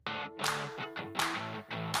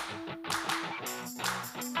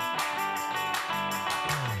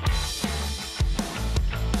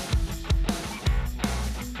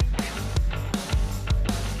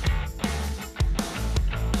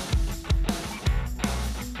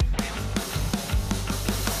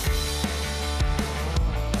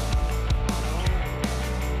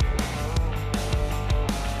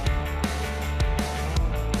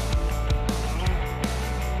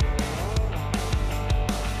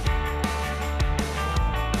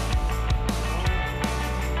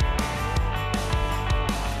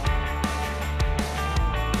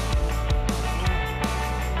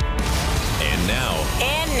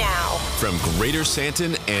Greater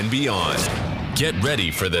Santon and beyond. Get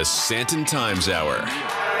ready for the Santon Times Hour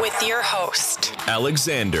with your host,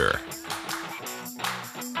 Alexander.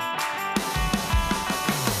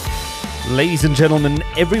 Ladies and gentlemen,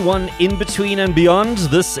 everyone in between and beyond,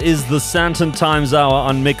 this is the Santon Times Hour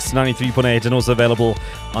on Mix 93.8 and also available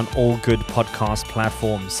on all good podcast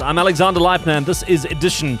platforms. I'm Alexander Leitner and this is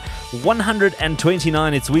edition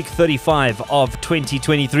 129. It's week 35 of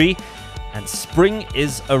 2023 and spring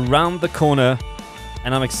is around the corner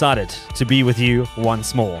and I'm excited to be with you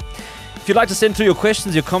once more. If you'd like to send through your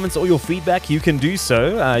questions, your comments, or your feedback, you can do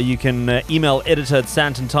so. You can email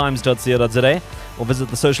editor@santontimes.co.za or visit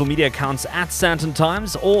the social media accounts at Santon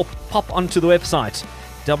Times or pop onto the website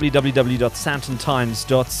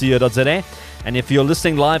www.santontimes.co.za. And if you're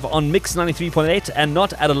listening live on Mix 93.8 and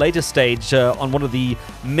not at a later stage on one of the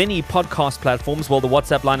many podcast platforms, well, the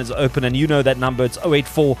WhatsApp line is open and you know that number. It's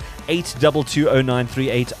 084 822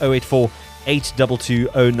 0938 084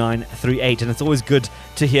 8220938, and it's always good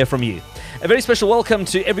to hear from you. A very special welcome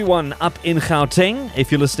to everyone up in Gauteng.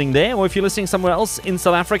 If you're listening there, or if you're listening somewhere else in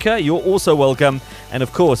South Africa, you're also welcome. And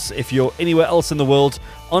of course, if you're anywhere else in the world,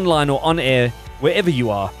 online or on air, wherever you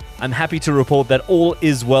are, I'm happy to report that all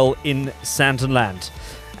is well in Santonland.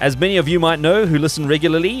 As many of you might know who listen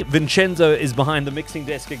regularly, Vincenzo is behind the mixing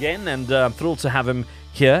desk again, and I'm thrilled to have him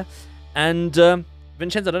here. And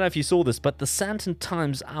Vincenzo, I don't know if you saw this, but the Santon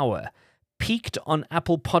Times Hour peaked on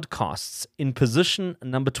Apple Podcasts in position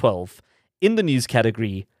number 12 in the news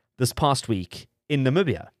category this past week in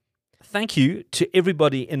Namibia. Thank you to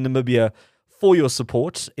everybody in Namibia for your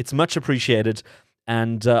support. It's much appreciated,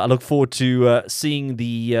 and I look forward to seeing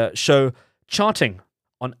the show charting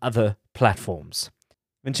on other platforms.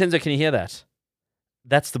 Vincenzo, can you hear that?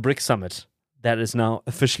 That's the BRICS Summit. That is now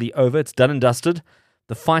officially over. It's done and dusted.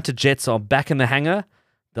 The fighter jets are back in the hangar.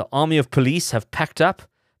 The army of police have packed up.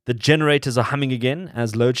 The generators are humming again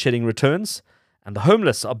as load shedding returns, and the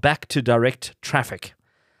homeless are back to direct traffic.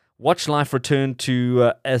 Watch life return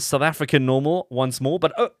to a South African normal once more,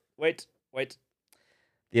 but wait.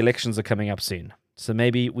 The elections are coming up soon, so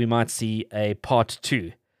maybe we might see a part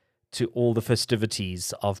 2 to all the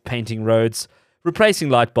festivities of painting roads, replacing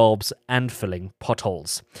light bulbs, and filling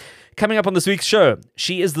potholes. Coming up on this week's show,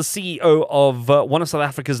 she is the CEO of one of South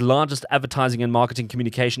Africa's largest advertising and marketing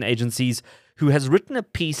communication agencies, who has written a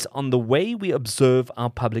piece on the way we observe our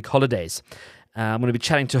public holidays. I'm going to be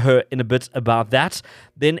chatting to her in a bit about that.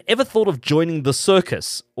 Then, ever thought of joining the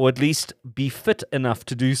circus, or at least be fit enough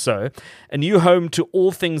to do so? A new home to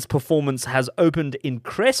all things performance has opened in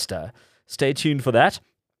Cresta. Stay tuned for that.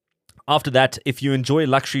 After that, if you enjoy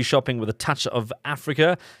luxury shopping with a touch of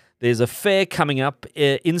Africa, there's a fair coming up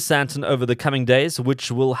in Santon over the coming days,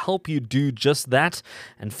 which will help you do just that.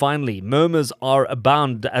 And finally, murmurs are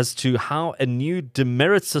abound as to how a new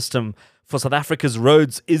demerit system for South Africa's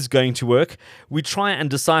roads is going to work. We try and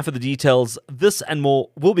decipher the details. This and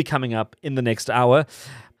more will be coming up in the next hour.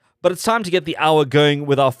 But it's time to get the hour going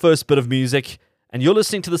with our first bit of music. And you're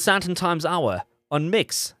listening to the Santon Times Hour on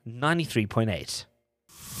Mix 93.8.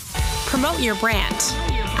 Promote your brand.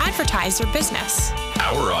 Advertise your business.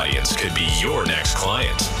 Our audience could be your next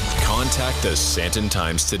client. Contact the Santon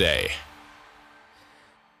Times today.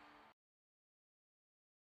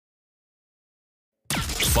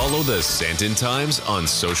 Follow the Santon Times on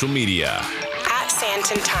social media. At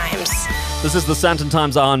Santon Times. This is the Santon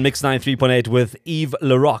Times Hour on Mix 93.8 with Yves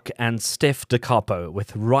Laroque and Steph De Capo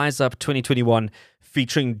with Rise Up 2021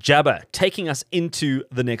 featuring Jabba, taking us into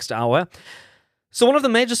the next hour. So one of the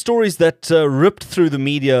major stories that ripped through the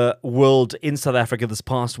media world in South Africa this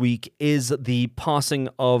past week is the passing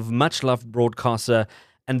of much-loved broadcaster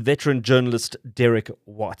and veteran journalist Derek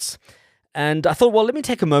Watts. And I thought, well, let me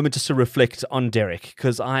take a moment just to reflect on Derek,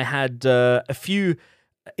 because I had a few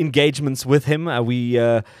engagements with him. We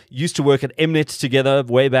used to work at Mnet together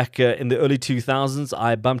way back in the early 2000s.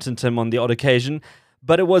 I bumped into him on the odd occasion.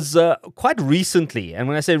 But it was quite recently, and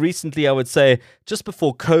when I say recently, I would say just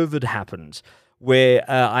before COVID happened, where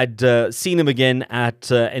I'd seen him again at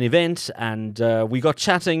an event, and we got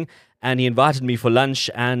chatting, and he invited me for lunch,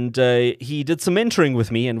 and he did some mentoring with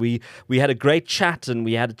me, and we had a great chat, and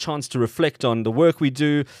we had a chance to reflect on the work we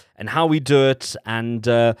do and how we do it, and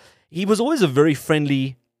he was always a very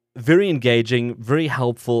friendly, very engaging, very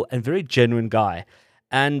helpful, and very genuine guy.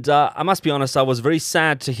 And I must be honest, I was very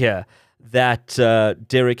sad to hear that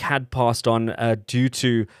Derek had passed on due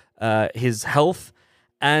to his health.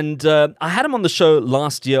 And I had him on the show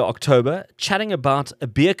last year, October, chatting about a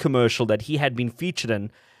beer commercial that he had been featured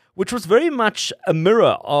in, which was very much a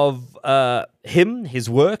mirror of him,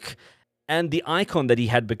 his work, and the icon that he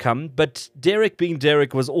had become. But Derek, being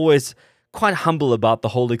Derek, was always quite humble about the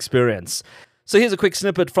whole experience. So here's a quick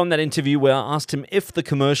snippet from that interview where I asked him if the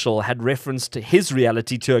commercial had referenced his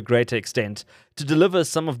reality to a greater extent to deliver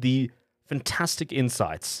some of the fantastic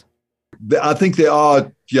insights. I think there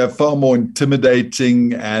are far more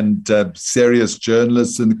intimidating and serious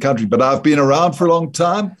journalists in the country, but I've been around for a long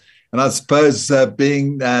time, and I suppose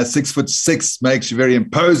being 6'6" makes you very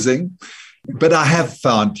imposing. But I have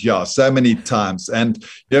found, so many times. And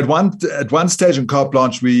at one stage in Carte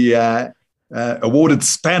Blanche, we awarded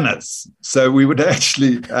spanners. So we would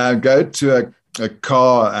actually go to a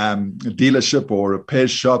car dealership or repair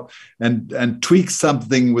shop and tweak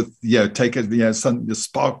something with, take the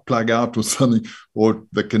spark plug out or something, or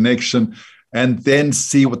the connection, and then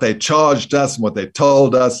see what they charged us and what they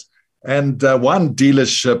told us. And one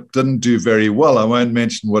dealership didn't do very well. I won't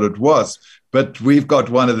mention what it was, but we've got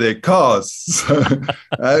one of their cars. So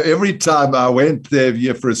every time I went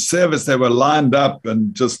there for a service, they were lined up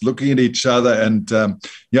and just looking at each other, and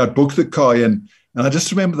I'd book the car in. And I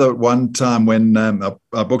just remember that one time when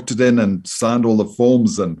I booked it in and signed all the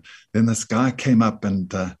forms, and then this guy came up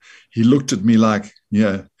and he looked at me like,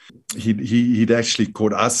 he'd actually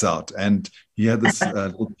caught us out, and he had this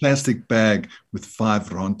little plastic bag with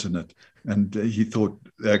 5 rand in it. And he thought,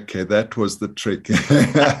 okay, that was the trick.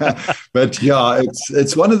 But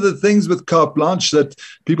it's one of the things with Carte Blanche that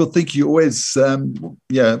people think you always,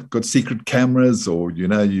 got secret cameras, or,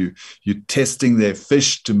 you're testing their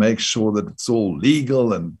fish to make sure that it's all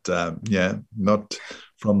legal and, not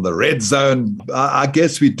from the red zone. I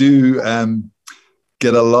guess we do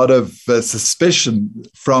get a lot of suspicion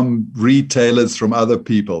from retailers, from other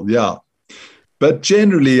people. Yeah. But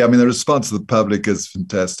generally, the response of the public is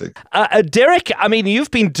fantastic. Derek, you've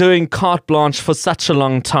been doing Carte Blanche for such a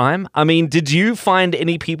long time. Did you find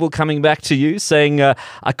any people coming back to you saying,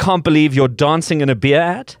 I can't believe you're dancing in a beer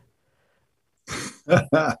ad?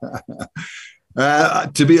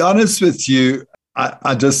 To be honest with you,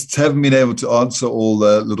 I just haven't been able to answer all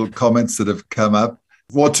the little comments that have come up.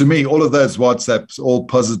 Well, to me, all of those WhatsApps, all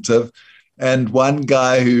positive. And one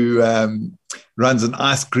guy who runs an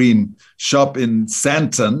ice cream shop in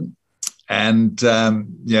Sandton, and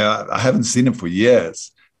I haven't seen him for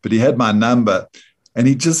years, but he had my number, and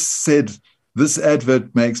he just said, "This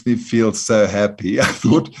advert makes me feel so happy." I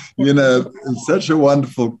thought, it's such a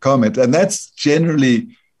wonderful comment, and that's generally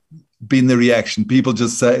been the reaction. People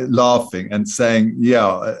just laughing and saying,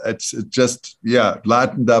 it's just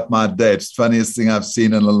lightened up my day. It's the funniest thing I've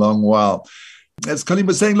seen in a long while. As Colleen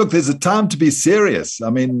was saying, look, there's a time to be serious.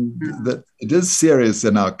 That it is serious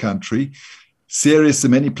in our country, serious in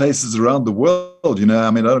many places around the world. I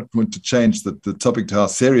don't want to change the topic to how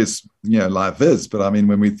serious, life is. But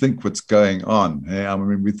when we think what's going on,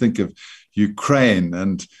 we think of Ukraine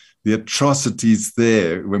and the atrocities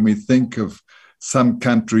there. When we think of some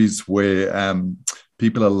countries where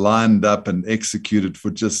people are lined up and executed for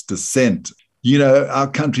just dissent. Our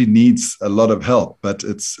country needs a lot of help, but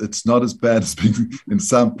it's not as bad as being in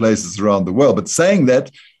some places around the world. But saying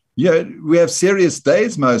that, we have serious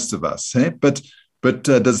days, most of us. But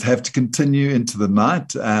does it have to continue into the night?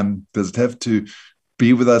 Does it have to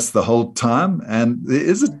be with us the whole time? And there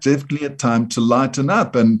is definitely a time to lighten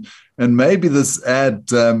up. And maybe this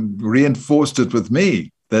ad reinforced it with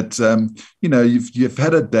me that you've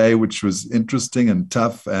had a day which was interesting and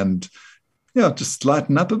tough, and just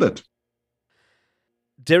lighten up a bit.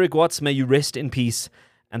 Derek Watts, may you rest in peace,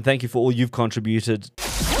 and thank you for all you've contributed.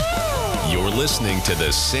 You're listening to the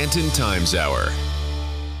Sandton Times Hour.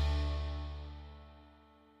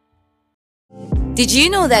 Did you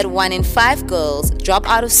know that 1 in 5 girls drop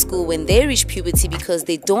out of school when they reach puberty because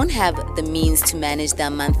they don't have the means to manage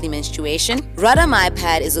their monthly menstruation? Rudder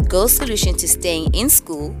MyPad is a girl's solution to staying in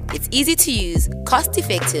school. It's easy to use,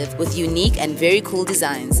 cost-effective, with unique and very cool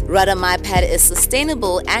designs. Rudder MyPad is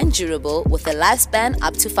sustainable and durable with a lifespan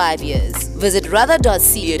up to 5 years. Visit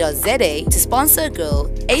rudder.co.za to sponsor a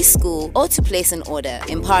girl, a school, or to place an order.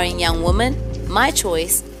 Empowering young women, my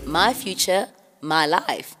choice, my future, my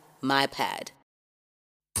life, MyPad.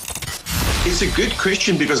 It's a good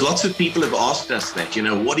question because lots of people have asked us that,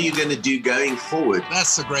 what are you going to do going forward?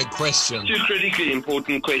 That's a great question. It's a critically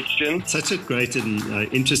important question. Such a great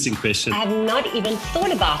and interesting question. I have not even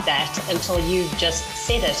thought about that until you just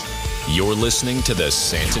said it. You're listening to the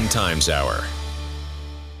Sandton Times Hour.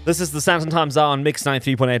 This is the Sandton Times Hour on Mix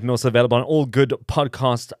 93.8 and also available on all good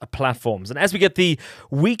podcast platforms. And as we get the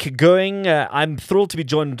week going, I'm thrilled to be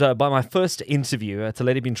joined by my first interview. It's a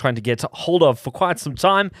lady I've been trying to get hold of for quite some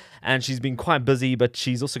time, and she's been quite busy, but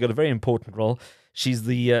she's also got a very important role. She's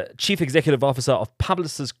the Chief Executive Officer of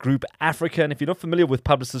Publicis Group Africa. And if you're not familiar with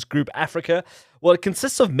Publicis Group Africa, well, it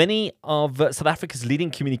consists of many of South Africa's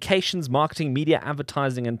leading communications, marketing, media,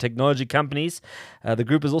 advertising, and technology companies. The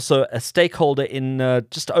group is also a stakeholder in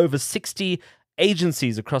just over 60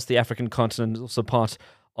 agencies across the African continent. It's also part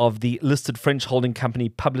of the listed French holding company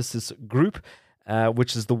Publicis Group,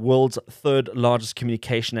 which is the world's third largest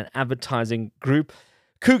communication and advertising group.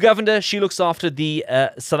 Koo Govender, she looks after the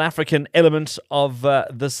South African element of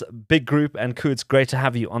this big group. And Koo, it's great to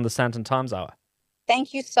have you on the Sandton Times Hour.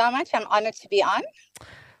 Thank you so much. I'm honored to be on.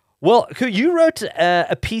 Well, Koo, you wrote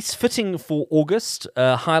a piece fitting for August,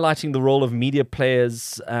 highlighting the role of media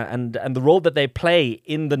players and the role that they play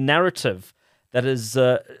in the narrative that is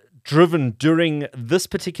driven during this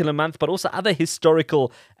particular month, but also other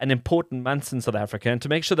historical and important months in South Africa. And to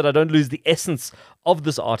make sure that I don't lose the essence of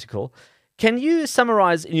this article, can you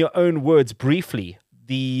summarize in your own words briefly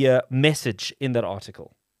the message in that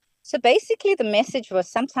article? So basically the message was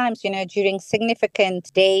sometimes, during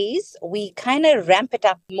significant days, we kind of ramp it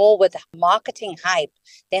up more with marketing hype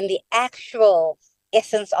than the actual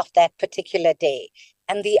essence of that particular day.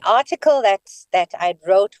 And the article that I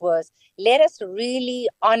wrote was, let us really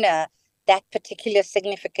honor that particular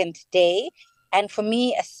significant day. And for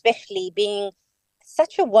me, especially being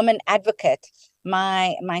such a woman advocate,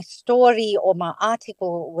 my story or my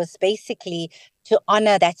article was basically to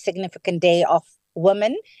honor that significant day of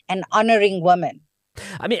women and honoring women.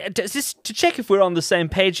 I mean, just to check if we're on the same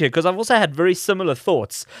page here, because I've also had very similar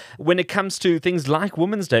thoughts when it comes to things like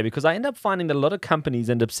Women's Day, because I end up finding that a lot of companies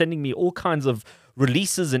end up sending me all kinds of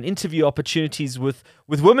releases and interview opportunities with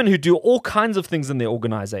women who do all kinds of things in their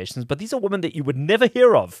organizations, but these are women that you would never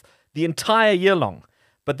hear of the entire year long.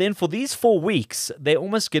 But then for these 4 weeks, they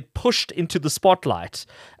almost get pushed into the spotlight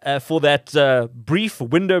for that brief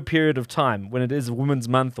window period of time when it is Women's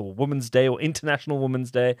Month or Women's Day or International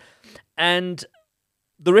Women's Day. And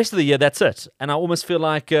the rest of the year, that's it. And I almost feel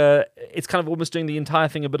like it's kind of almost doing the entire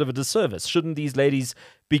thing a bit of a disservice. Shouldn't these ladies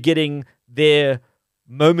be getting their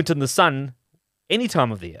moment in the sun any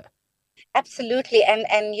time of the year? Absolutely. And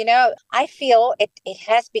I feel it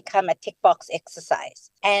has become a tick box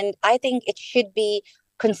exercise. And I think it should be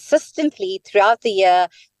consistently throughout the year,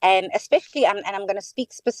 and especially, and I'm going to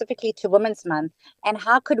speak specifically to Women's Month, and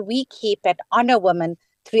how could we keep and honor women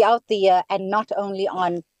throughout the year and not only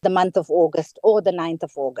on the month of August or the 9th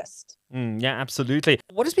of August. Yeah, absolutely.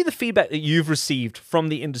 What has been the feedback that you've received from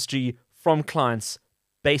the industry, from clients,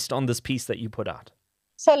 based on this piece that you put out?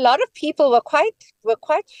 So a lot of people were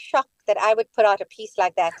quite shocked that I would put out a piece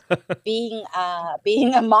like that, being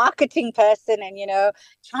a marketing person and,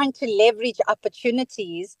 trying to leverage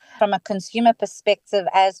opportunities from a consumer perspective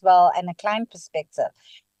as well and a client perspective.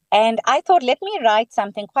 And I thought, let me write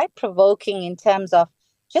something quite provoking in terms of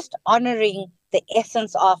just honoring the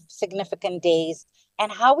essence of significant days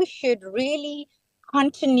and how we should really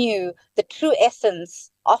continue the true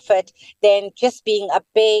essence of it than just being a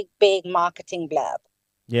big marketing blurb.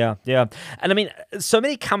 Yeah. And I mean, so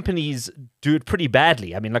many companies do it pretty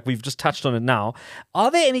badly. I mean, like we've just touched on it now. Are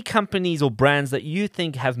there any companies or brands that you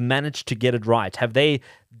think have managed to get it right? Have they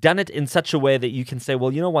done it in such a way that you can say,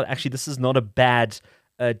 well, you know what, actually, this is not a bad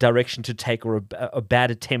direction to take or a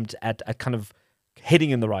bad attempt at kind of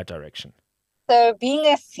heading in the right direction? So being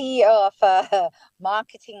a CEO of a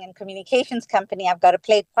marketing and communications company, I've got to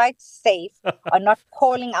play it quite safe on not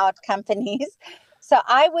calling out companies. So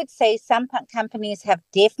I would say some companies have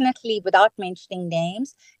definitely, without mentioning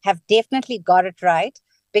names, have definitely got it right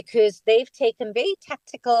because they've taken very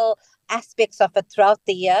tactical aspects of it throughout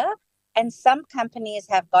the year. And some companies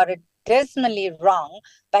have got it dismally wrong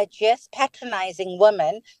by just patronizing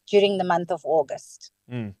women during the month of August.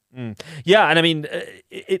 Yeah, and I mean,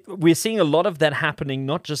 we're seeing a lot of that happening,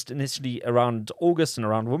 not just initially around August and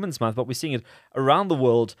around Women's Month, but we're seeing it around the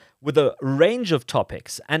world with a range of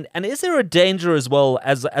topics. And is there a danger as well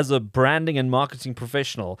as a branding and marketing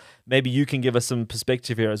professional, maybe you can give us some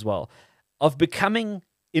perspective here as well, of becoming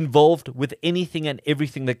involved with anything and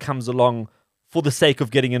everything that comes along for the sake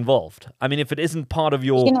of getting involved? I mean, if it isn't part of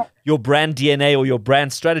your brand DNA or your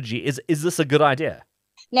brand strategy, is this a good idea?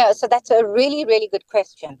 No, so that's a really, really good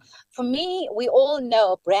question. For me, we all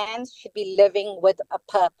know brands should be living with a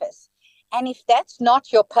purpose. And if that's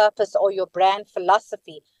not your purpose or your brand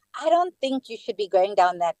philosophy, I don't think you should be going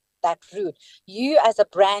down that route. You as a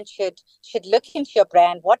brand should look into your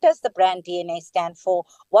brand. What does the brand DNA stand for?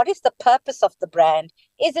 What is the purpose of the brand?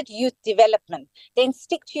 Is it youth development? Then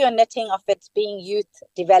stick to your knitting of it being youth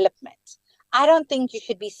development. I don't think you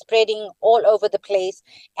should be spreading all over the place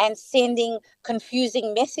and sending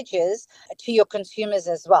confusing messages to your consumers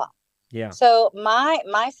as well. Yeah. So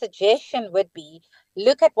my suggestion would be,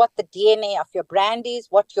 look at what the DNA of your brand is,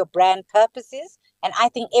 what your brand purpose is. And I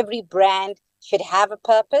think every brand should have a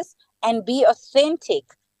purpose, and be authentic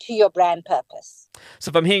to your brand purpose. So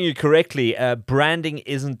if I'm hearing you correctly, branding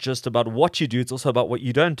isn't just about what you do, it's also about what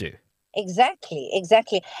you don't do. Exactly.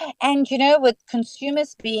 And with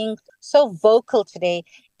consumers being so vocal today,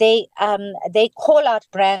 they call out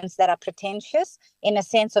brands that are pretentious in a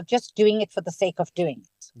sense of just doing it for the sake of doing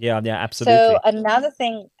it. Yeah, absolutely. So another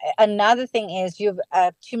thing is, you've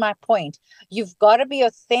to my point, you've got to be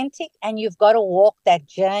authentic, and you've got to walk that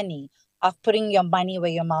journey of putting your money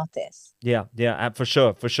where your mouth is. Yeah, for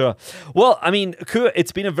sure. Well, I mean, Kua,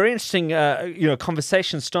 it's been a very interesting,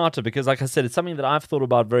 conversation starter, because, like I said, it's something that I've thought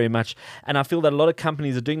about very much, and I feel that a lot of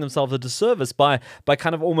companies are doing themselves a disservice by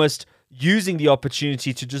kind of almost using the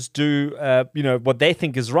opportunity to just do, what they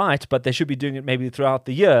think is right, but they should be doing it maybe throughout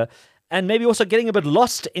the year. And maybe also getting a bit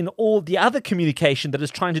lost in all the other communication that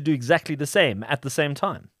is trying to do exactly the same at the same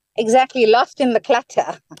time. Exactly, lost in the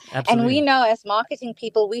clutter. Absolutely. And we know, as marketing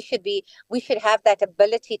people, we should have that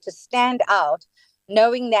ability to stand out,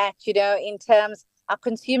 knowing that, in terms, our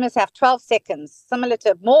consumers have 12 seconds, similar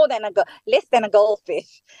to less than a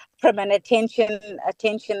goldfish, from an attention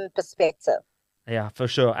perspective. Yeah, for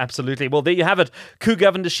sure. Absolutely. Well, there you have it. Kua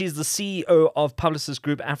Govender, she's the CEO of Publicis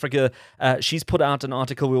Group Africa. She's put out an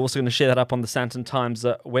article. We're also going to share that up on the Sandton Times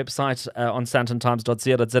website on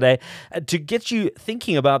sandtontimes.co.za to get you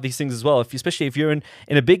thinking about these things as well, especially if you're in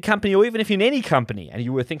a big company, or even if you're in any company and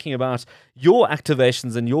you were thinking about your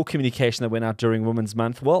activations and your communication that went out during Women's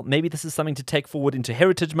Month. Well, maybe this is something to take forward into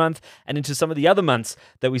Heritage Month and into some of the other months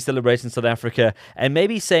that we celebrate in South Africa. And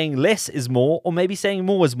maybe saying less is more, or maybe saying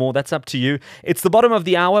more is more. That's up to you. It's the bottom of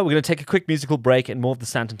the hour. We're going to take a quick musical break, and more of the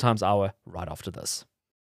Sandton Times Hour right after this.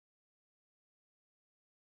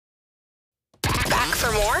 Back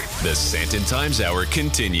for more? The Sandton Times Hour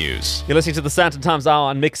continues. You're listening to the Sandton Times Hour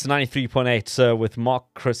on Mix 93.8 with Mark,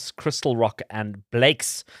 Chris, Crystal Rock, and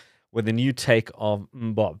Blakes, with a new take of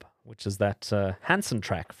Mbob, which is that Hanson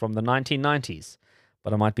track from the 1990s.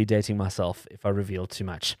 But I might be dating myself if I reveal too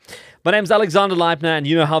much. My name's Alexander Leibner, and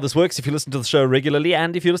you know how this works if you listen to the show regularly.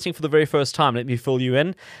 And if you're listening for the very first time, let me fill you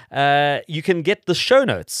in. You can get the show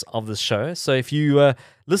notes of this show. So if you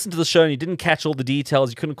listen to the show and you didn't catch all the details,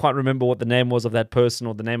 you couldn't quite remember what the name was of that person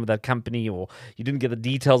or the name of that company, or you didn't get the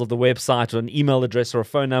details of the website or an email address or a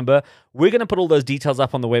phone number, we're going to put all those details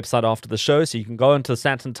up on the website after the show, so you can go into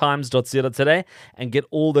sandtontimes.co.za and get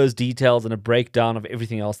all those details and a breakdown of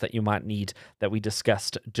everything else that you might need that we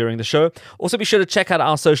discussed during the show. Also, be sure to check out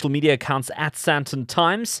our social media accounts at Sandton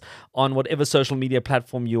Times on whatever social media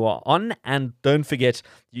platform you are on, and don't forget,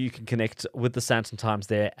 you can connect with the Sandton Times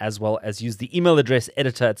there, as well as use the email address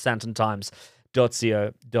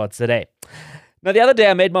editor@sandtontimes.co.za. Now, the other day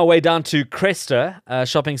I made my way down to Cresta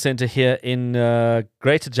shopping center here in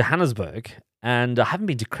Greater Johannesburg, and I haven't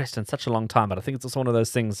been to Cresta in such a long time, but I think it's also one of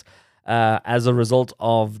those things as a result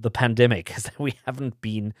of the pandemic, is that we haven't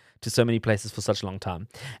been to so many places for such a long time.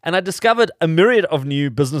 And I discovered a myriad of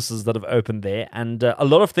new businesses that have opened there, and a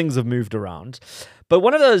lot of things have moved around. But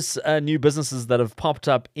one of those new businesses that have popped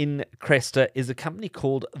up in Cresta is a company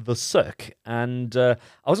called The Cirque. And I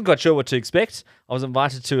wasn't quite sure what to expect. I was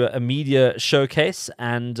invited to a media showcase,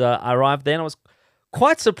 and I arrived there, and I was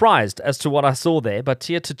quite surprised as to what I saw there. But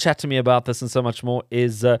here to chat to me about this and so much more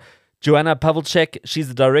is Joanna Pavlicek. She's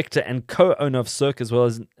the director and co-owner of Cirque, as well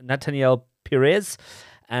as Nathaniel Perez.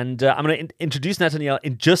 And I'm going to introduce Nathaniel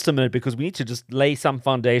in just a minute, because we need to just lay some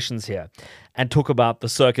foundations here and talk about the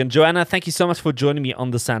Cirque. And Joanna, thank you so much for joining me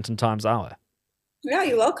on the Sandton Times Hour. Yeah,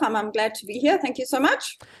 you're welcome. I'm glad to be here. Thank you so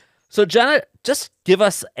much. So, Joanna, just give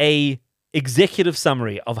us a executive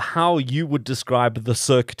summary of how you would describe the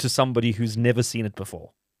Cirque to somebody who's never seen it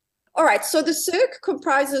before. All right, so the Cirque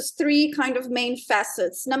comprises three kind of main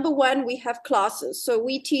facets. Number one, we have classes. So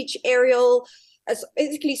we teach aerial, as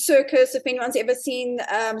basically circus. If anyone's ever seen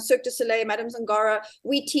Cirque du Soleil, Madame Zangara,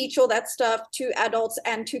 we teach all that stuff to adults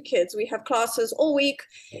and to kids. We have classes all week,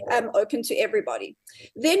 open to everybody.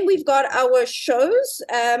 Then we've got our shows,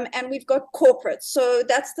 and we've got corporate. So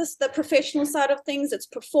that's the professional side of things. It's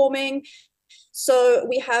performing. So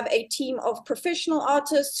we have a team of professional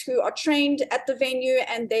artists who are trained at the venue,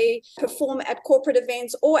 and they perform at corporate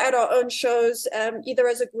events or at our own shows, either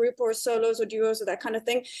as a group or solos or duos or that kind of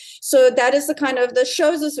thing. So that is the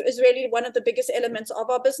shows is really one of the biggest elements of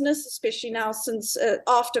our business, especially now since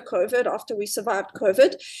after COVID, after we survived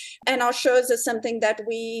COVID. And our shows is something that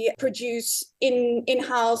we produce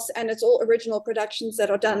in-house, and it's all original productions that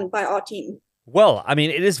are done by our team. Well, I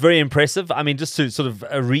mean, it is very impressive. I mean, just to sort of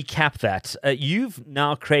recap that, you've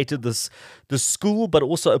now created this the school, but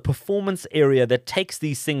also a performance area that takes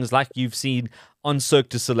these things like you've seen on Cirque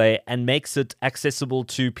du Soleil and makes it accessible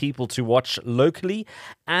to people to watch locally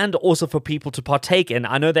and also for people to partake in.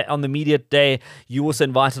 I know that on the media day, you also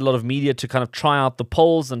invited a lot of media to kind of try out the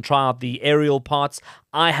poles and try out the aerial parts.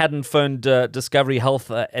 I hadn't phoned Discovery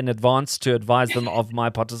Health in advance to advise them of my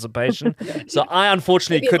participation. So I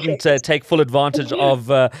unfortunately couldn't take full advantage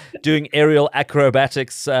of doing aerial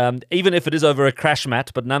acrobatics, even if it is over a crash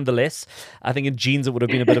mat. But nonetheless, I think in jeans it would have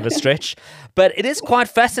been a bit of a stretch. But it is quite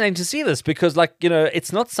fascinating to see this because, like, you know,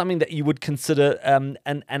 it's not something that you would consider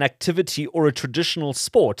an activity or a traditional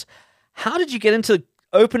sport. How did you get into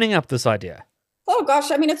opening up this idea? Oh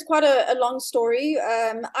gosh, I mean, it's quite a long story.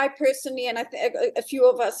 I personally, and I think a few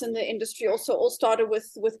of us in the industry also all started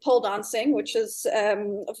with pole dancing, which is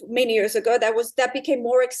many years ago. That became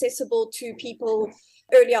more accessible to people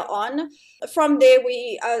earlier on. From there,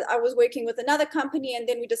 I was working with another company, and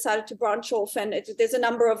then we decided to branch off. And there's a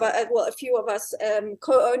number of, a few of us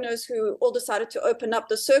co-owners who all decided to open up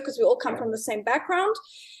the circus. We all come from the same background,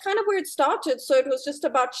 kind of where it started. So it was just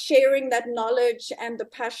about sharing that knowledge and the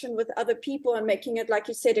passion with other people and making it, like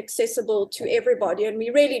you said, accessible to everybody. And we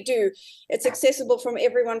really do. It's accessible from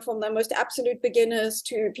everyone, from the most absolute beginners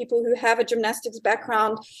to people who have a gymnastics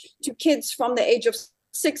background to kids from the age of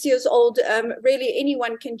 6 years old. Really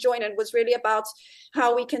anyone can join. It was really about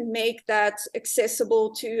how we can make that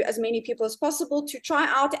accessible to as many people as possible to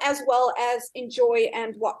try out as well as enjoy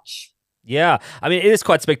and watch. Yeah, I mean, it is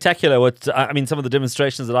quite spectacular. Some of the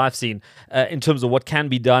demonstrations that I've seen in terms of what can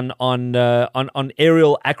be done on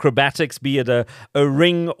aerial acrobatics, be it a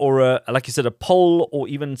ring or like you said, a pole, or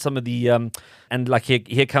even some of the and like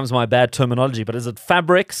here comes my bad terminology, but is it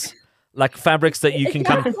fabrics? Like fabrics that you can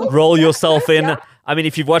kind of roll yourself in. Yeah. I mean,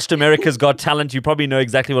 if you've watched America's Got Talent, you probably know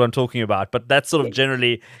exactly what I'm talking about. But that's sort of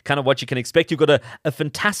generally kind of what you can expect. You've got a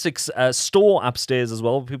fantastic store upstairs as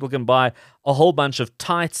well. People can buy a whole bunch of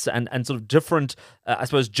tights and sort of different, I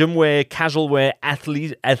suppose, gym wear, casual wear,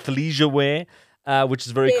 athleisure wear. Which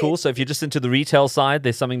is very cool. So if you're just into the retail side,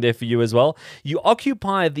 there's something there for you as well. You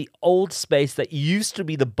occupy the old space that used to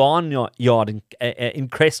be the barnyard in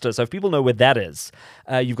Cresta. So if people know where that is,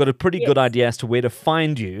 you've got a pretty good idea as to where to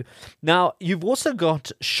find you. Now, you've also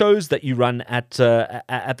got shows that you run at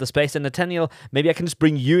the space. And Nathaniel, maybe I can just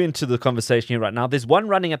bring you into the conversation here right now. There's one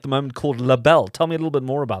running at the moment called La Belle. Tell me a little bit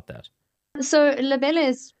more about that. So La Belle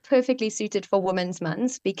is perfectly suited for Women's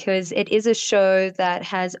Month because it is a show that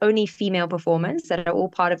has only female performers that are all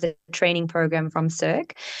part of the training program from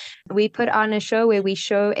Cirque. We put on a show where we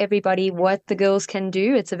show everybody what the girls can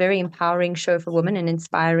do. It's a very empowering show for women, an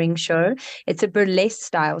inspiring show. It's a burlesque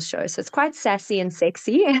style show, so it's quite sassy and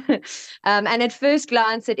sexy. And at first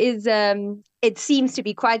glance, it seems to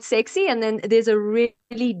be quite sexy. And then there's a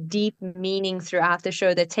really deep meaning throughout the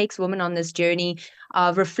show that takes women on this journey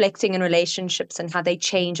of reflecting in relationships and how they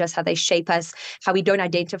change us, how they shape us, how we don't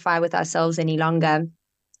identify with ourselves any longer.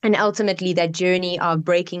 And ultimately that journey of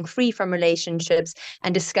breaking free from relationships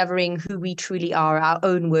and discovering who we truly are, our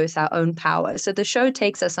own worth, our own power. So the show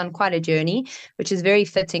takes us on quite a journey, which is very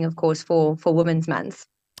fitting, of course, for Women's Month.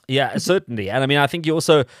 Yeah, certainly. And I mean, I think you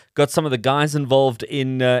also got some of the guys involved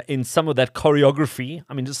in some of that choreography.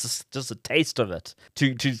 I mean, just a taste of it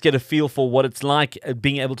to get a feel for what it's like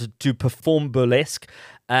being able to perform burlesque.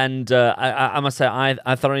 And I must say,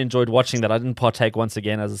 I thoroughly enjoyed watching that. I didn't partake once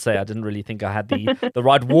again. As I say, I didn't really think I had the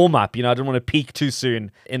right warm-up. You know, I didn't want to peak too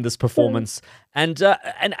soon in this performance. And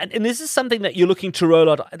this is something that you're looking to roll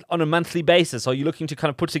out on a monthly basis. Are you looking to kind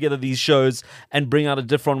of put together these shows and bring out a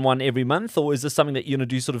different one every month? Or is this something that you're going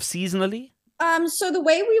to do sort of seasonally? So the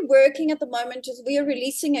way we're working at the moment is we are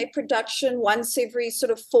releasing a production once every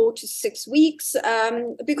sort of 4 to 6 weeks.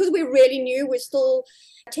 Because we're really new, we're still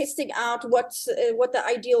testing out what the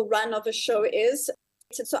ideal run of a show is.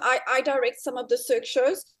 So I direct some of the Cirque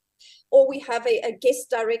shows, or we have a guest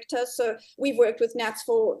director. So we've worked with Nats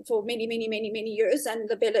for many years, and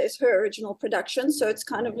La Belle is her original production. So it's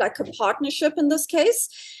kind of like a partnership in this case.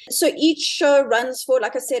 So each show runs for,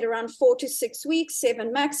 like I said, around 4 to 6 weeks,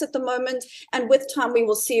 7 max at the moment. And with time, we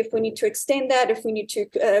will see if we need to extend that, if we need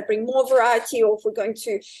to bring more variety, or if we're going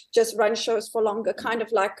to just run shows for longer, kind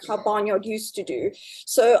of like how Barnyard used to do.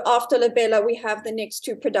 So after La Belle, we have the next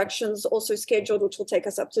 2 productions also scheduled, which will take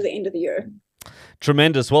us up to the end of the year.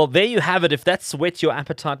 Tremendous. Well, there you have it. If that's whet your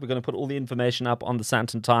appetite, we're going to put all the information up on the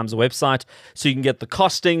Sandton Times website so you can get the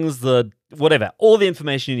costings, the whatever, all the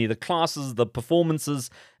information you need, the classes, the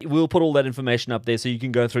performances. We'll put all that information up there so you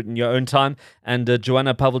can go through it in your own time. And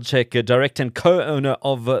Joanna Pavlicek, director and co-owner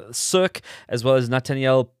of Cirque, as well as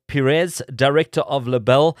Nathaniel Perez, director of La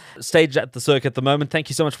Belle, staged at the Cirque at the moment.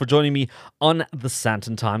 Thank you so much for joining me on the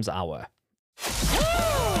Sandton Times Hour.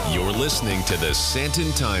 You're listening to the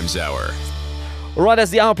Santon Times Hour. All right,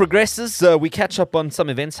 as the hour progresses, we catch up on some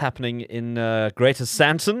events happening in Greater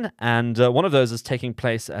Santon, and one of those is taking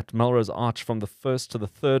place at Melrose Arch from the 1st to the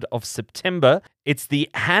 3rd of September. It's the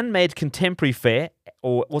Handmade Contemporary Fair,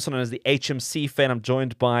 or also known as the HMC Fair, and I'm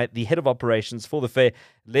joined by the Head of Operations for the fair,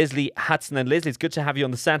 Leslie Hudson. And Leslie, it's good to have you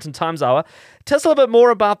on the Santon Times Hour. Tell us a little bit more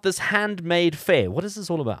about this Handmade Fair. What is this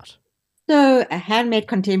all about? So a Handmade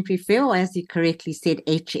Contemporary Fair, or as you correctly said,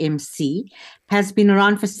 HMC, has been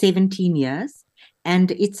around for 17 years.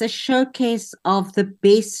 And it's a showcase of the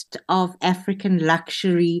best of African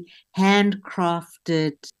luxury,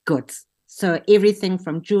 handcrafted goods. So everything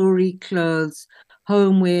from jewelry, clothes,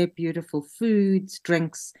 homeware, beautiful foods,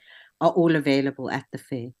 drinks are all available at the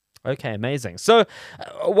fair. Okay, amazing. So,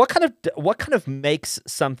 what kind of makes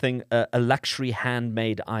something a luxury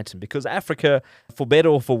handmade item? Because Africa, for better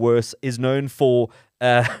or for worse, is known for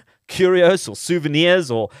curios or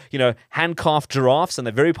souvenirs or hand-carved giraffes, and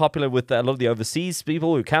they're very popular with a lot of the overseas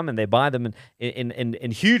people who come and they buy them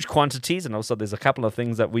in huge quantities. And also, there's a couple of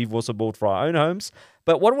things that we've also bought for our own homes.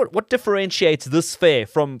 But what differentiates this fair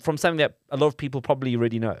from something that a lot of people probably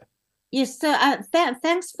already know? Yes, so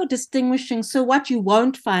thanks for distinguishing. So what you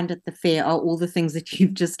won't find at the fair are all the things that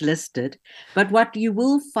you've just listed. But what you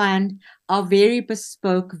will find are very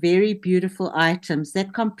bespoke, very beautiful items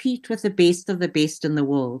that compete with the best of the best in the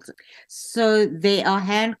world. So they are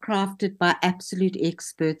handcrafted by absolute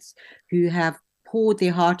experts who have poured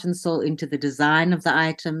their heart and soul into the design of the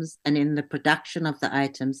items and in the production of the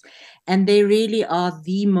items. And they really are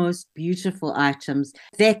the most beautiful items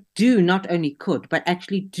that do not only could, but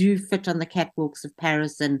actually do fit on the catwalks of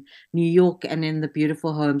Paris and New York and in the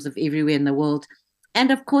beautiful homes of everywhere in the world.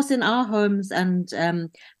 And of course, in our homes and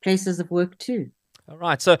places of work too. All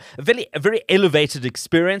right. So a very elevated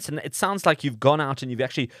experience. And it sounds like you've gone out and you've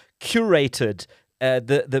actually curated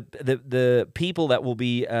the people that will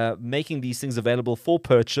be making these things available for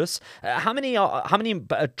purchase. How many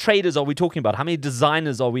traders are we talking about? How many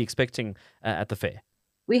designers are we expecting at the fair?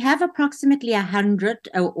 We have approximately 100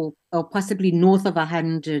 or possibly north of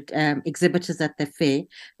 100 exhibitors at the fair,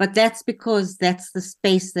 but that's because that's the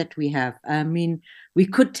space that we have. I mean, we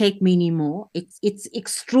could take many more. It's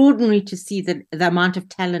extraordinary to see the amount of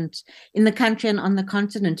talent in the country and on the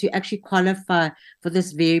continent to actually qualify for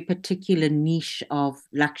this very particular niche of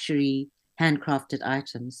luxury handcrafted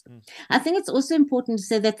items. I think it's also important to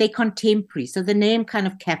say that they're contemporary. So the name kind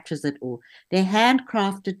of captures it all. They're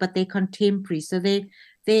handcrafted, but they're contemporary. So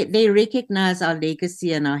they recognize our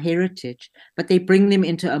legacy and our heritage, but they bring them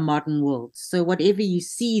into a modern world. So whatever you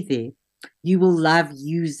see there, you will love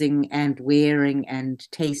using and wearing and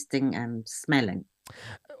tasting and smelling.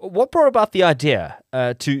 What brought about the idea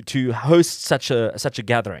to host such a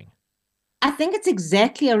gathering? I think it's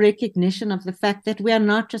exactly a recognition of the fact that we are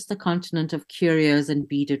not just a continent of curios and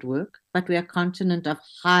beaded work, but we are a continent of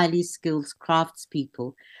highly skilled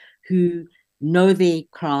craftspeople who know their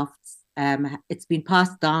crafts. It's been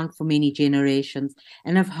passed down for many generations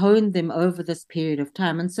and have honed them over this period of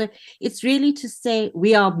time. And so it's really to say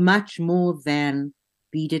we are much more than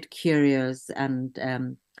beaded curios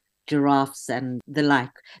and giraffes and the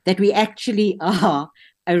like, that we actually are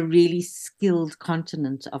a really skilled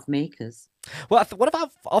continent of makers. Well, what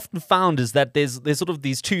I've often found is that there's sort of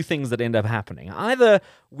these two things that end up happening. Either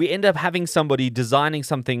we end up having somebody designing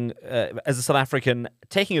something as a South African,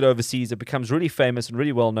 taking it overseas, it becomes really famous and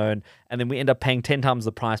really well known, and then we end up paying 10 times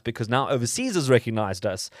the price because now overseas has recognized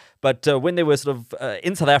us. But when they were sort of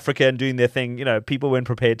in South Africa and doing their thing, people weren't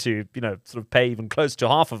prepared to, sort of pay even close to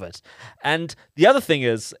half of it. And the other thing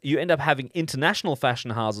is you end up having international fashion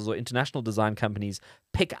houses or international design companies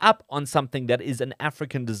pick up on something that is an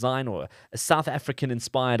African design or a South African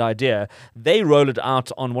inspired idea. They roll it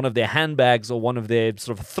out on one of their handbags or one of their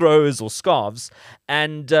sort of throws or scarves,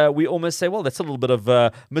 and we almost say, well, that's a little bit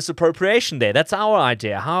of misappropriation there. That's our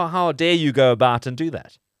idea. How dare you go about and do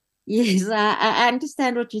that? Yes, I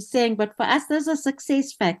understand what you're saying, but for us, those are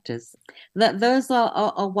success factors. Those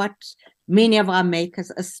are what many of our makers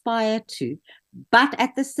aspire to, but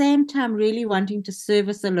at the same time, really wanting to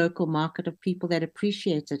service a local market of people that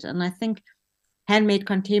appreciate it. And I think Handmade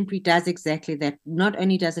Contemporary does exactly that. Not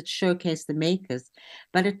only does it showcase the makers,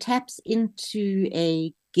 but it taps into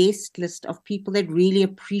a guest list of people that really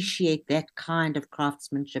appreciate that kind of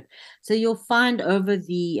craftsmanship. So you'll find over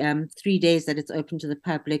the 3 days that it's open to the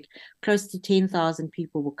public, close to 10,000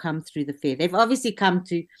 people will come through the fair. They've obviously come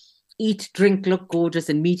to eat, drink, look gorgeous,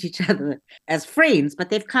 and meet each other as friends, but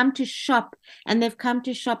they've come to shop, and they've come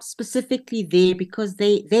to shop specifically there because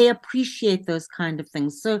they appreciate those kind of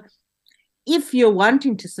things. So if you're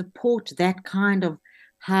wanting to support that kind of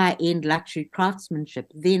high-end luxury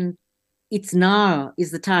craftsmanship, then it's now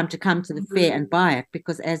is the time to come to the fair and buy it,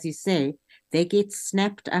 because as you say, they get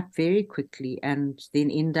snapped up very quickly and then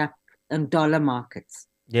end up in dollar markets.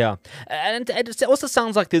 Yeah, and it also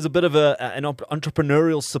sounds like there's a bit of an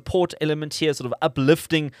entrepreneurial support element here, sort of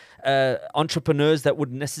uplifting entrepreneurs that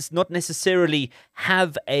would not necessarily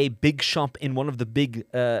have a big shop in one of the big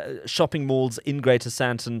shopping malls in Greater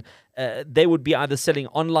Sandton. They would be either selling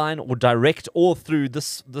online or direct or through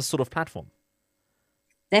this sort of platform.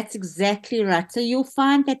 That's exactly right. So you'll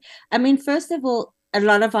find that, I mean, first of all, a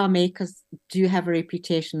lot of our makers do have a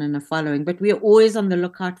reputation and a following, but we're always on the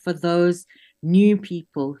lookout for those new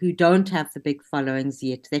people who don't have the big followings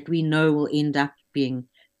yet that we know will end up being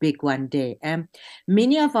big one day.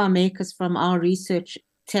 Many of our makers from our research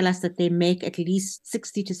tell us that they make at least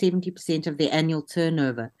 60 to 70% of their annual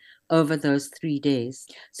turnover over those 3 days.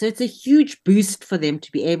 So it's a huge boost for them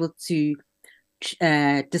to be able to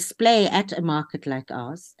display at a market like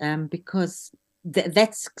ours, because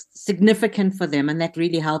that's significant for them, and that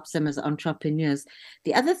really helps them as entrepreneurs.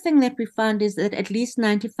 The other thing that we found is that at least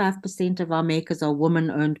 95% of our makers are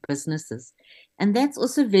woman-owned businesses. And that's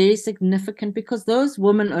also very significant, because those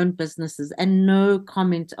woman-owned businesses, and no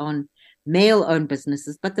comment on male-owned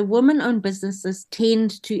businesses, but the woman-owned businesses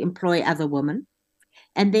tend to employ other women,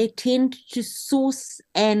 and they tend to source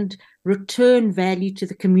and return value to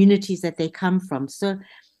the communities that they come from. So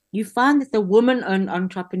you find that the woman-owned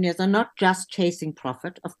entrepreneurs are not just chasing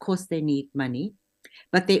profit. Of course, they need money,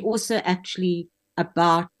 but they also actually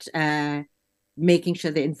about making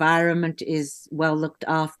sure the environment is well looked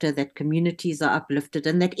after, that communities are uplifted,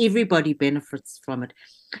 and that everybody benefits from it.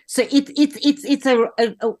 So it's a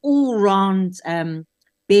all-round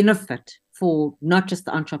benefit for not just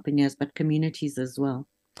the entrepreneurs, but communities as well.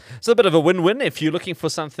 So a bit of a win-win if you're looking for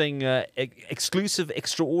something exclusive,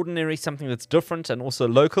 extraordinary, something that's different and also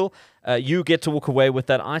local. You get to walk away with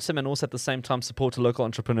that item and also at the same time support a local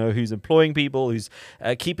entrepreneur who's employing people, who's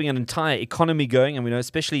keeping an entire economy going. And we know,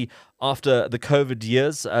 especially after the COVID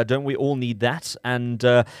years, don't we all need that? And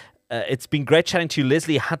it's been great chatting to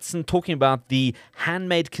Leslie Hudson, talking about the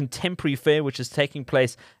Handmade Contemporary Fair, which is taking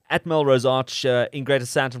place at Melrose Arch in Greater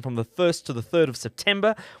Sandton from the 1st to the 3rd of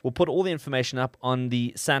September. We'll put all the information up on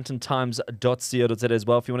the sandtontimes.co.za as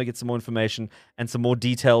well if you want to get some more information and some more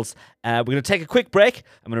details. We're going to take a quick break.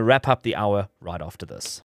 I'm going to wrap up the hour right after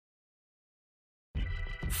this.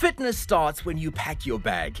 Fitness starts when you pack your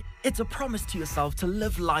bag. It's a promise to yourself to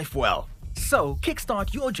live life well. So,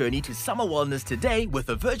 kickstart your journey to summer wellness today with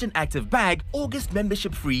a Virgin Active bag, August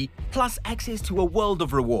membership free, plus access to a world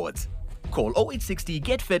of rewards. Call 0860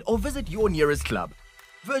 Get Fit or visit your nearest club.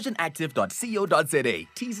 virginactive.co.za.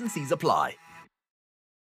 T's and C's apply.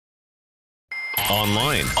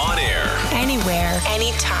 Online, on air, anywhere,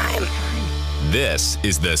 anytime. This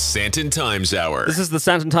is the Sandton Times Hour. This is the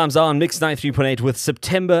Sandton Times Hour on Mix 93.8 with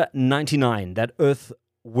September 99. That Earth,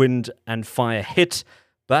 Wind and Fire hit.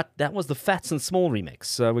 But that was the Fats and Small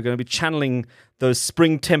remix. We're going to be channeling those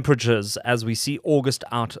spring temperatures as we see August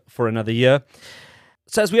out for another year.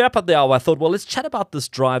 So as we wrap up the hour, I thought, well, let's chat about this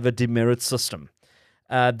driver demerit system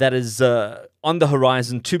that is on the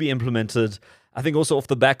horizon to be implemented. I think also off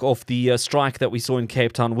the back of the strike that we saw in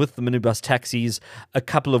Cape Town with the minibus taxis a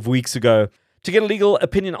couple of weeks ago. To get a legal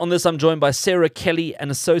opinion on this, I'm joined by Sarah Kelly,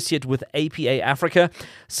 an associate with APA Africa.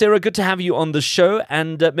 Sarah, good to have you on the show,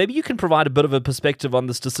 and maybe you can provide a bit of a perspective on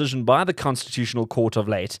this decision by the Constitutional Court of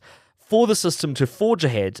late for the system to forge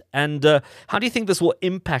ahead, and how do you think this will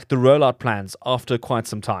impact the rollout plans after quite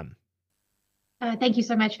some time? Thank you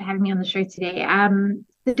so much for having me on the show today.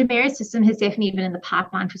 The demerit system has definitely been in the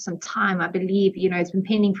pipeline for some time. I believe, it's been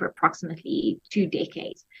pending for approximately 2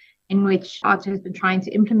 decades, in which ARTO has been trying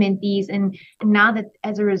to implement these. And now that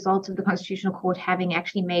as a result of the Constitutional Court having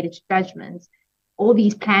actually made its judgments, all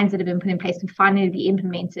these plans that have been put in place can finally be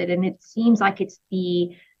implemented. And it seems like it's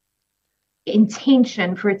the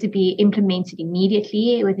intention for it to be implemented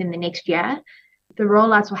immediately within the next year. The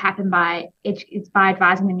rollouts will happen by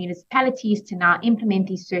advising the municipalities to now implement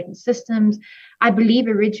these certain systems. I believe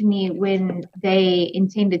originally when they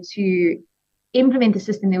intended to implement the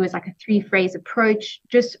system, there was like a 3-phase approach,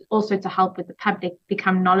 just also to help with the public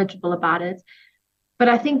become knowledgeable about it. But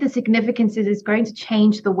I think the significance is it's going to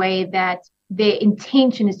change the way that their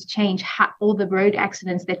intention is to change all the road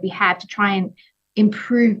accidents that we have to try and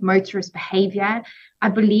improve motorist behavior. I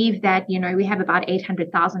believe that, we have about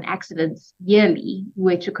 800,000 accidents yearly,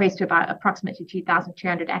 which equates to about approximately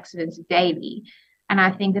 2,200 accidents daily. And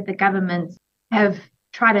I think that the government have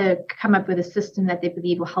try to come up with a system that they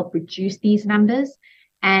believe will help reduce these numbers.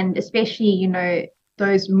 And especially, the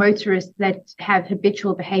those motorists that have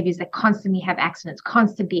habitual behaviors, that constantly have accidents,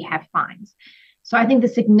 constantly have fines. So I think the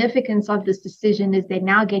significance of this decision is they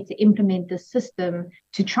now get to implement the system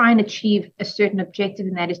to try and achieve a certain objective,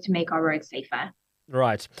 and that is to make our roads safer.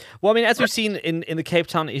 Right. Well, I mean, as we've seen in the Cape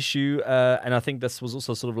Town issue, and I think this was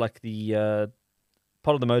also sort of like the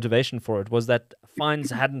part of the motivation for it, was that fines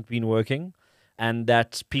hadn't been working, and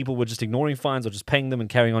that people were just ignoring fines or just paying them and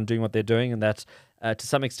carrying on doing what they're doing, and that to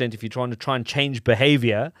some extent, if you're trying to change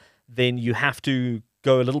behavior, then you have to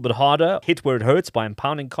go a little bit harder, hit where it hurts by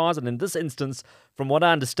impounding cars. And in this instance, from what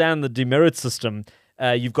I understand, the demerit system,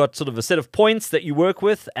 you've got sort of a set of points that you work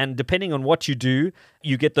with, and depending on what you do,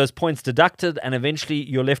 you get those points deducted, and eventually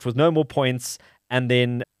you're left with no more points, and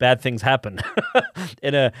then bad things happen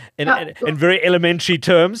in very elementary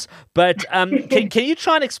terms. But can you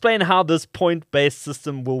try and explain how this point-based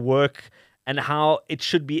system will work and how it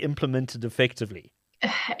should be implemented effectively?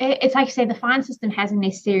 It's like you say, the fine system hasn't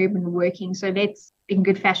necessarily been working. So let's, in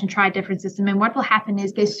good fashion, try a different system. And what will happen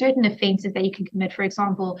is there's certain offenses that you can commit. For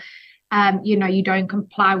example, you don't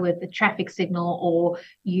comply with the traffic signal, or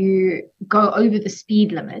you go over the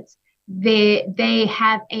speed limit. They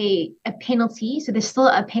have a penalty. So there's still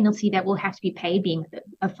a penalty that will have to be paid, being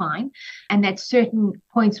a fine, and that certain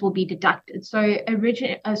points will be deducted. So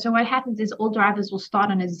what happens is all drivers will start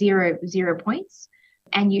on a zero points.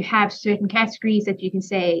 And you have certain categories that you can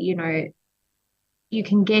say, you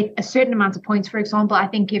can get a certain amount of points. For example, I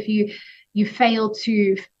think if you fail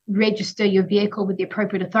to register your vehicle with the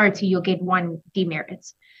appropriate authority, you'll get 1 demerit.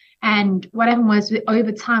 And what happened was,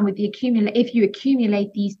 over time, if you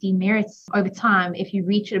accumulate these demerits over time, if you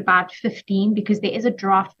reach about 15, because there is a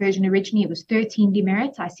draft version, originally it was 13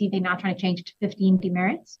 demerits. I see they're now trying to change it to 15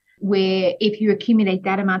 demerits, where if you accumulate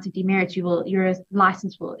that amount of demerits, your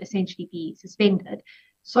license will essentially be suspended.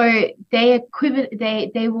 So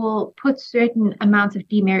they will put certain amounts of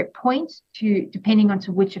demerit points depending on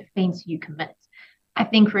to which offense you commit. I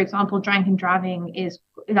think, for example, drunken driving is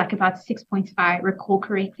like about 6 points, if I recall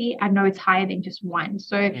correctly. I know it's higher than just 1.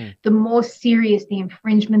 So the more serious the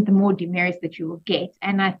infringement, the more demerits that you will get.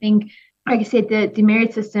 And I think, like I said, the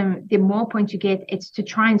demerit system, the more points you get, it's to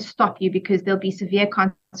try and stop you, because there'll be severe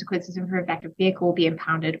consequences, and for a fact, a vehicle will be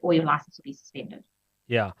impounded or your license will be suspended.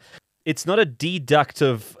 Yeah. It's not a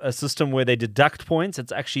deductive system where they deduct points.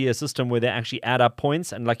 It's actually a system where they actually add up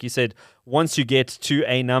points. And like you said, once you get to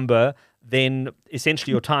a number, then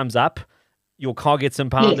essentially your time's up. Your car gets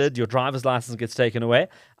impounded. Yes. Your driver's license gets taken away.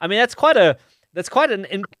 I mean, that's quite an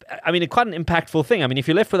impactful thing. I mean, if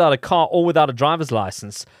you're left without a car or without a driver's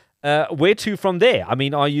license, where to from there? I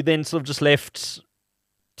mean, are you then sort of just left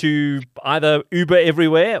to either Uber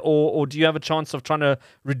everywhere, or do you have a chance of trying to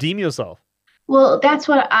redeem yourself? Well, that's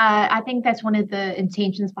what I think that's one of the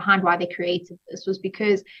intentions behind why they created this, was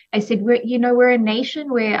because I said, we're a nation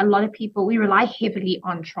where a lot of people, we rely heavily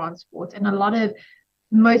on transport, and a lot of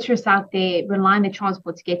motorists out there rely on their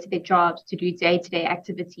transport to get to their jobs, to do day-to-day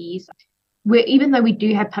activities. Where even though we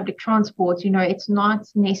do have public transport, it's not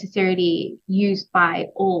necessarily used by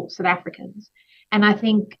all South Africans. And I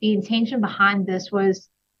think the intention behind this was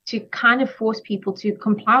to kind of force people to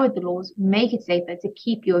comply with the laws, make it safer, to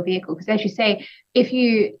keep your vehicle. Because as you say, if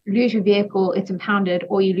you lose your vehicle, it's impounded,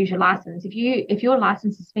 or you lose your license. If your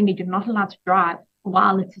license is suspended, you're not allowed to drive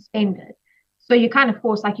while it's suspended. So you're kind of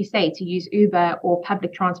forced, like you say, to use Uber or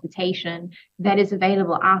public transportation that is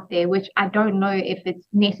available out there, which I don't know if it's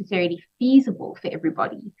necessarily feasible for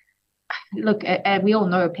everybody. Look, we all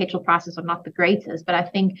know petrol prices are not the greatest, but I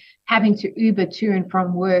think having to Uber to and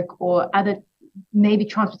from work or other maybe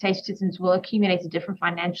transportation systems will accumulate a different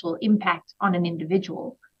financial impact on an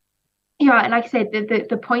individual. Like I said,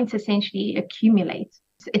 the points essentially accumulate.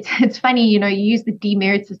 It's funny, you use the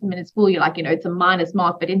demerit system in school, you're like, it's a minus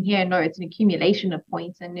mark, but in here, no, it's an accumulation of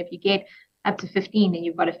points. And if you get up to 15, then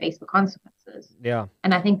you've got to face the consequences. Yeah.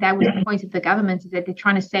 And I think that was the point of the government, is that they're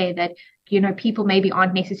trying to say that, people maybe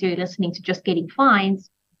aren't necessarily listening to just getting fines.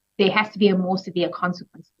 There has to be a more severe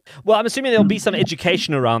consequence. Well, I'm assuming there'll be some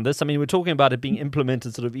education around this. I mean, we're talking about it being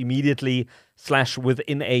implemented sort of immediately /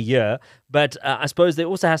 within a year. But I suppose there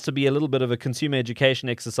also has to be a little bit of a consumer education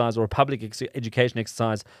exercise or a public education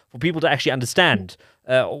exercise for people to actually understand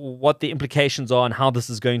what the implications are and how this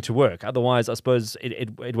is going to work. Otherwise, I suppose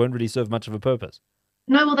it won't really serve much of a purpose.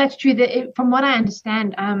 No, well, that's true. From what I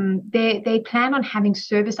understand, they plan on having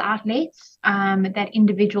service outlets that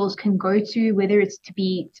individuals can go to, whether it's to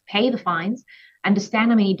pay the fines, understand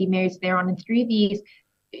how many demerits they're on, and through these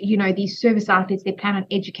service outlets, they plan on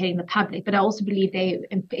educating the public. But I also believe they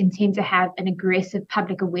intend to have an aggressive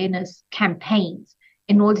public awareness campaigns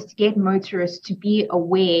in order to get motorists to be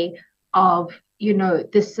aware of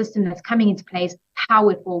this system that's coming into place, how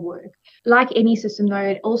it will work. Like any system,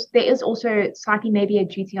 though, there is also slightly maybe a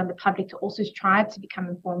duty on the public to also strive to become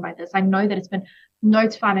informed by this. I know that it's been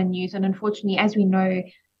notified on news, and unfortunately, as we know,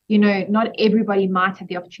 not everybody might have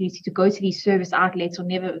the opportunity to go to these service outlets or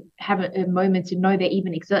never have a moment to know they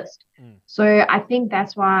even exist. So I think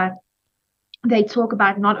that's why they talk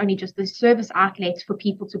about not only just the service outlets for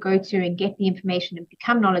people to go to and get the information and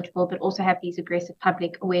become knowledgeable, but also have these aggressive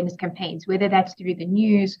public awareness campaigns, whether that's through the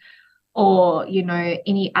news or,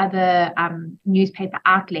 any other newspaper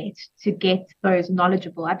outlet to get those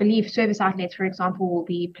knowledgeable. I believe service outlets, for example, will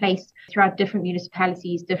be placed throughout different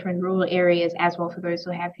municipalities, different rural areas as well for those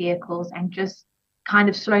who have vehicles, and just kind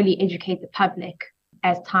of slowly educate the public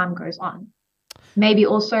as time goes on. Maybe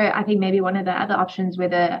also, I think maybe one of the other options,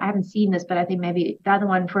 whether I haven't seen this, but I think maybe the other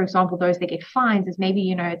one, for example, those that get fines, is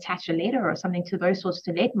maybe, attach a letter or something to those sorts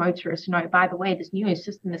to let motorists know, by the way, this new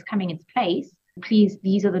system is coming into place. Please,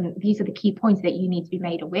 these are the key points that you need to be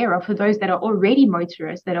made aware of for those that are already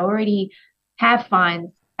motorists, that already have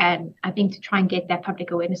fines. And I think to try and get that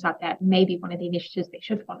public awareness out there, maybe one of the initiatives they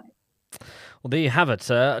should follow. Well, there you have it.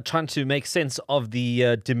 Trying to make sense of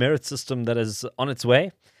the demerit system that is on its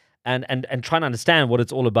way. And trying to understand what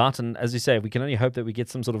it's all about. And as you say, we can only hope that we get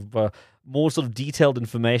some sort of more sort of detailed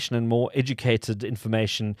information and more educated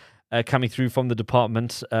information coming through from the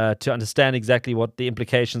department to understand exactly what the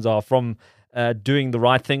implications are from doing the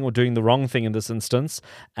right thing or doing the wrong thing in this instance.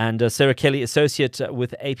 And Sarah Kelly, Associate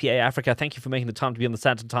with APA Africa, thank you for making the time to be on the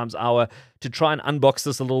Sandton Times Hour to try and unbox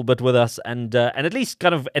this a little bit with us and at least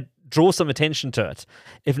kind of draw some attention to it.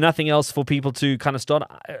 If nothing else, for people to kind of start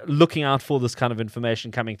looking out for this kind of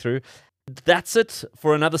information coming through. That's it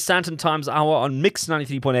for another Sandton Times Hour on Mix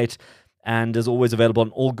 93.8. And as always, available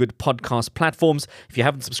on all good podcast platforms. If you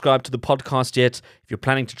haven't subscribed to the podcast yet, if you're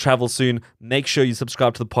planning to travel soon, make sure you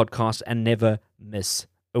subscribe to the podcast and never miss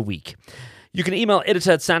a week. You can email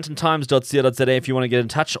editor@sandtontimes.co.za if you want to get in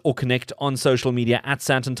touch or connect on social media at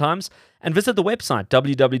Sandton Times, and visit the website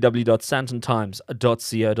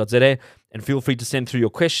www.sandtontimes.co.za, and feel free to send through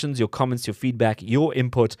your questions, your comments, your feedback, your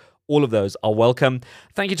input. All of those are welcome.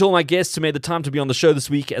 Thank you to all my guests who made the time to be on the show this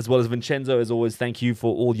week, as well as Vincenzo. As always, thank you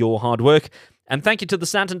for all your hard work. And thank you to the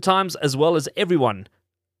Sandton Times as well as everyone.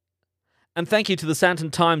 And thank you to the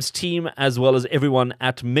Sandton Times team as well as everyone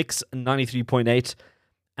at Mix 93.8.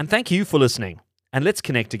 And thank you for listening. And let's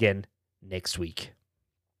connect again next week.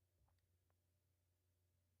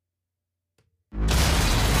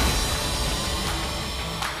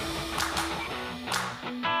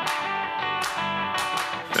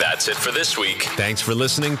 That's it for this week. Thanks for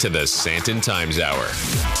listening to the Sandton Times Hour.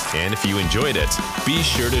 And if you enjoyed it, be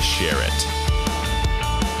sure to share it.